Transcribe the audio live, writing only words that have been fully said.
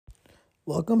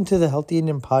Welcome to the Healthy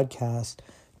Indian Podcast.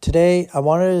 Today, I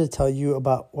wanted to tell you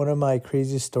about one of my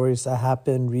craziest stories that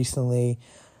happened recently.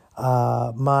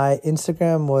 My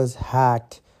Instagram was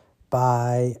hacked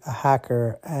by a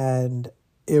hacker, and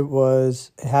it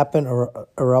happened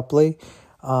abruptly.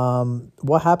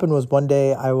 What happened was one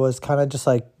day I was kind of just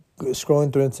like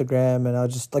scrolling through Instagram, and I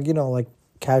was just like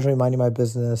casually minding my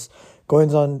business,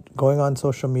 going on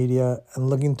social media and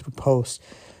looking through posts.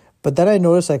 But then I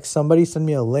noticed like somebody sent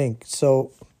me a link.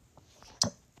 So,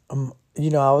 I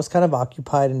was kind of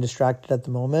occupied and distracted at the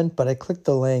moment, but I clicked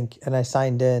the link and I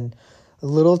signed in.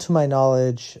 Little to my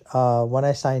knowledge, when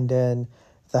I signed in,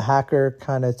 the hacker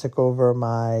kind of took over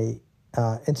my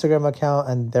Instagram account,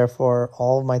 and therefore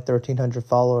all of my 1,300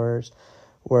 followers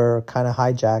were kind of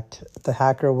hijacked. The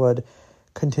hacker would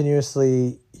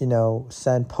continuously,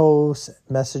 send posts,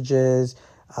 messages,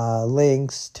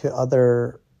 links to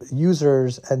other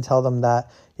users and tell them that,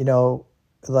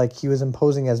 like he was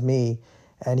imposing as me.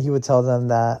 And he would tell them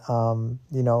that,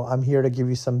 I'm here to give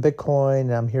you some Bitcoin,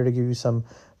 and I'm here to give you some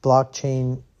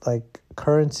blockchain like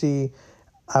currency.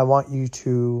 I want you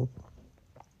to,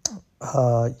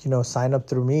 sign up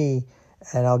through me,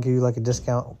 and I'll give you like a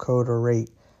discount code or rate.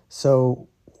 So,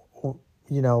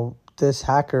 this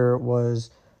hacker was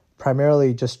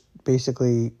primarily just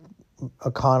basically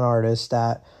a con artist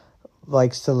that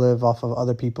likes to live off of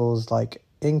other people's like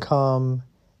income,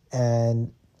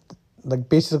 and like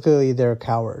basically they're a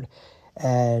coward.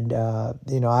 And I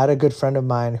had a good friend of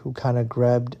mine who kind of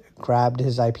grabbed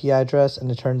his IP address,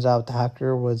 and it turns out the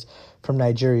hacker was from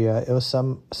Nigeria. It was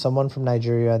someone from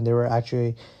Nigeria, and they were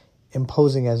actually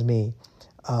imposing as me.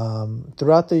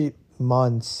 Throughout the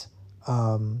months,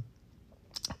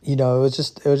 it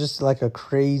was just like a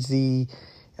crazy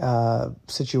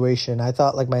situation. I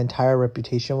thought like my entire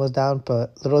reputation was down,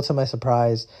 but little to my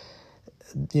surprise,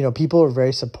 people were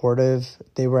very supportive.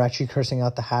 They were actually cursing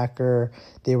out the hacker.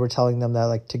 They were telling them that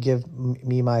like to give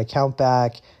me my account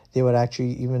back. They would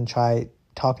actually even try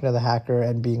talking to the hacker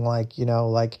and being like,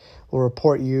 we'll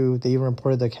report you. They even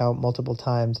reported the account multiple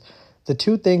times. The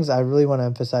two things I really want to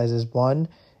emphasize is one,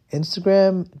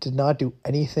 Instagram did not do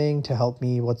anything to help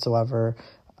me whatsoever.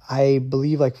 I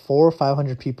believe like 400 or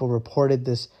 500 people reported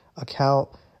this account,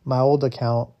 my old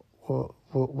account,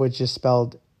 which is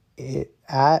spelled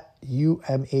at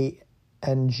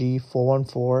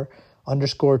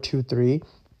UMANG414_23,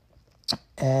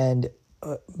 and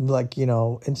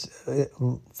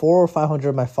 400 or 500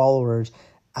 of my followers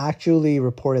actually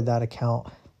reported that account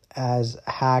as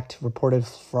hacked, reported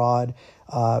fraud,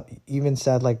 even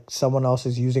said like someone else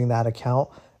is using that account.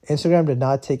 Instagram did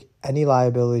not take any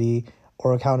liability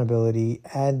or accountability,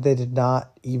 and they did not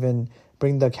even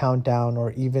bring the account down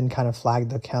or even kind of flag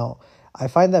the account. I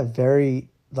find that very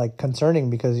like concerning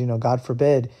because, God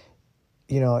forbid,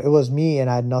 it was me and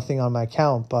I had nothing on my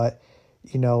account, but,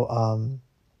 if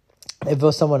it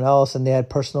was someone else and they had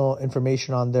personal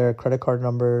information on their credit card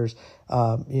numbers,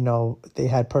 they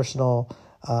had personal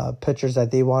pictures that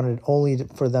they wanted only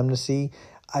for them to see,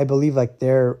 I believe like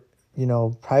their,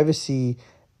 privacy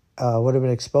would have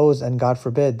been exposed, and God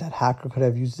forbid that hacker could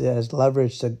have used it as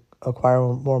leverage to acquire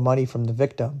more money from the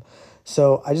victim.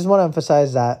 So I just want to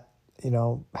emphasize that,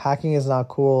 hacking is not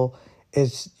cool.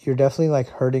 You're definitely like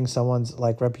hurting someone's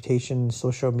like reputation,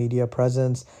 social media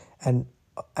presence, and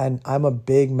I'm a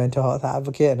big mental health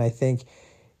advocate, and I think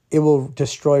it will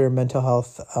destroy your mental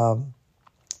health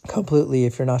completely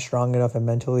if you're not strong enough and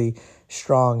mentally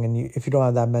strong, and if you don't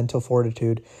have that mental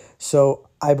fortitude. So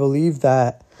I believe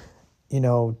that,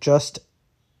 just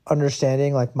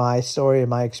understanding like my story and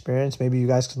my experience, maybe you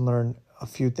guys can learn a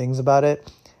few things about it.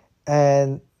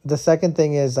 And the second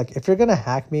thing is like, if you're going to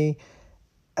hack me,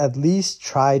 at least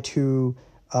try to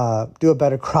do a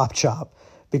better crop job,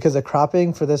 because the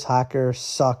cropping for this hacker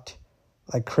sucked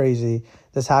like crazy.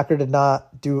 This hacker did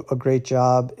not do a great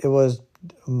job. It was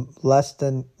less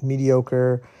than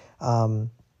mediocre. And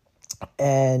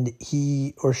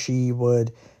he or she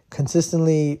would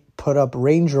consistently put up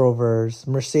Range Rovers,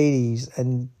 Mercedes,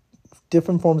 and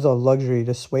different forms of luxury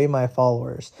to sway my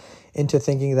followers into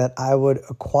thinking that I would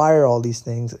acquire all these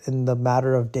things in the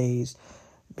matter of days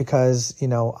because,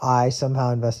 I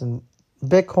somehow invest in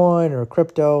Bitcoin or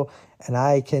crypto, and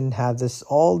I can have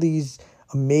all these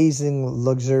amazing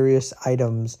luxurious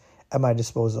items at my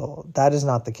disposal. That is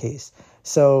not the case.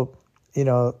 So,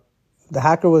 the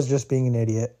hacker was just being an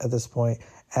idiot at this point,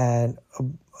 and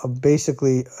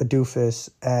basically a doofus,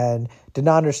 and did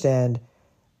not understand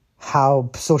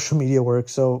how social media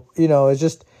works. So, it's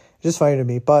just funny to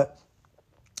me. But,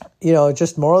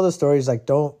 just moral of the story is like,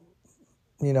 don't,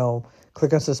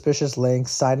 click on suspicious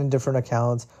links, sign in different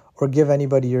accounts, or give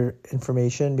anybody your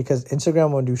information, because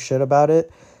Instagram won't do shit about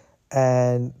it,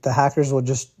 and the hackers will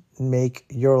just make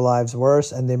your lives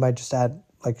worse, and they might just add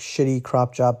like shitty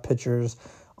crop job pictures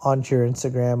onto your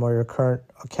Instagram or your current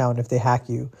account if they hack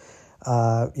you.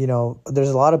 There's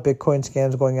a lot of Bitcoin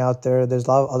scams going out there. There's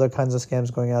a lot of other kinds of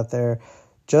scams going out there.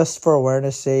 Just for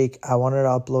awareness sake, I wanted to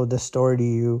upload this story to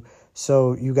you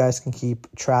so you guys can keep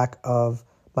track of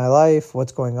my life,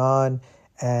 what's going on,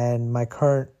 and my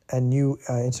current and new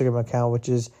Instagram account, which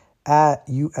is at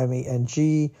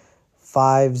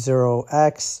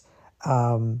UMENG50X.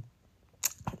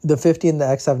 The 50 and the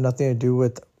X have nothing to do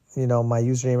with, my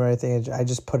username or anything. I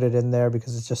just put it in there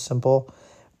because it's just simple.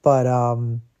 But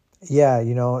in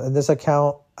this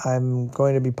account, I'm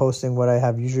going to be posting what I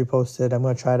have usually posted. I'm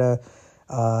going to try to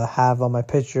have all my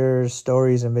pictures,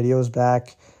 stories, and videos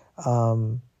back.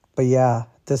 But yeah,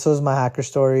 this was my hacker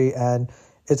story, and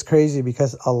it's crazy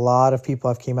because a lot of people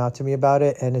have came out to me about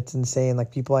it, and it's insane.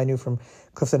 Like people I knew from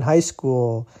Clifton High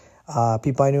School,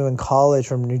 people I knew in college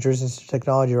from New Jersey Institute of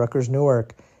Technology, Rutgers,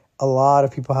 Newark. A lot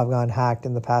of people have gotten hacked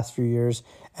in the past few years,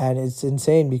 and it's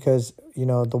insane because,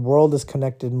 the world is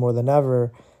connected more than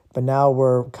ever, but now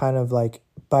we're kind of like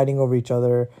biting over each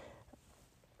other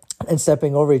and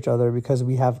stepping over each other because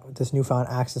we have this newfound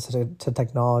access to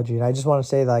technology. And I just want to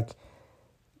say, like,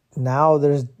 now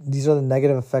these are the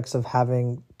negative effects of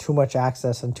having too much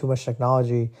access and too much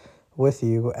technology with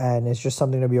you, and it's just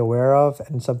something to be aware of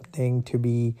and something to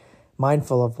be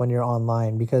mindful of when you're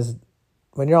online, because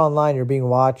when you're online, you're being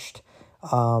watched.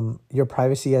 Your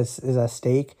privacy is at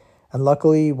stake. And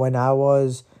luckily, when I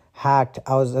was hacked, it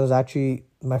was actually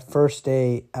my first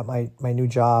day at my new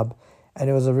job, and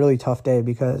it was a really tough day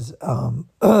because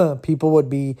people would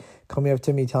be coming up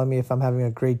to me telling me if I'm having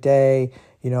a great day.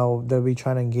 They'll be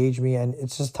trying to engage me, and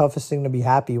it's just the toughest thing to be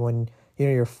happy when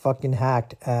you're fucking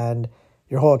hacked and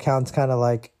your whole account's kind of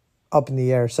like up in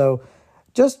the air. So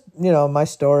just my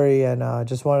story, and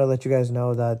just wanted to let you guys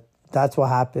know that that's what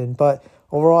happened. But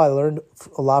overall, I learned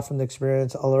a lot from the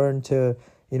experience. I learned to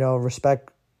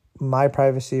respect my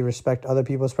privacy, respect other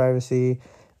people's privacy.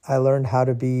 I learned how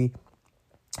to be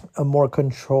more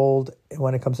controlled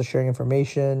when it comes to sharing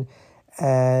information,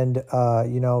 and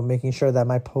making sure that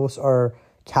my posts are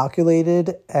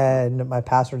calculated and my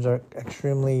passwords are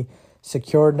extremely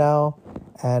secured now,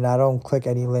 and I don't click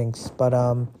any links. But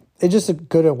it's just a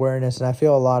good awareness, and I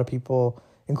feel a lot of people,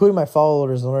 including my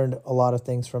followers, learned a lot of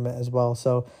things from it as well.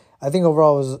 So I think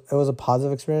overall it was a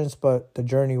positive experience, but the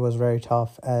journey was very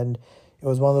tough, and it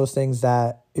was one of those things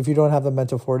that if you don't have the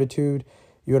mental fortitude,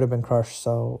 you would have been crushed.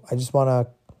 So I just want to,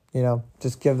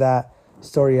 just give that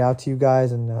story out to you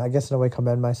guys, and I guess in a way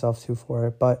commend myself too for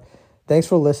it. But thanks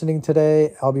for listening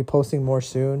today. I'll be posting more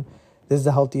soon. This is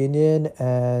the Healthy Indian,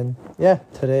 and yeah,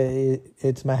 today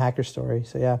it's my hacker story.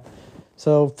 So yeah,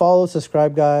 so follow,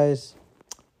 subscribe, guys,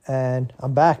 and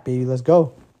I'm back, baby. Let's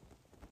go.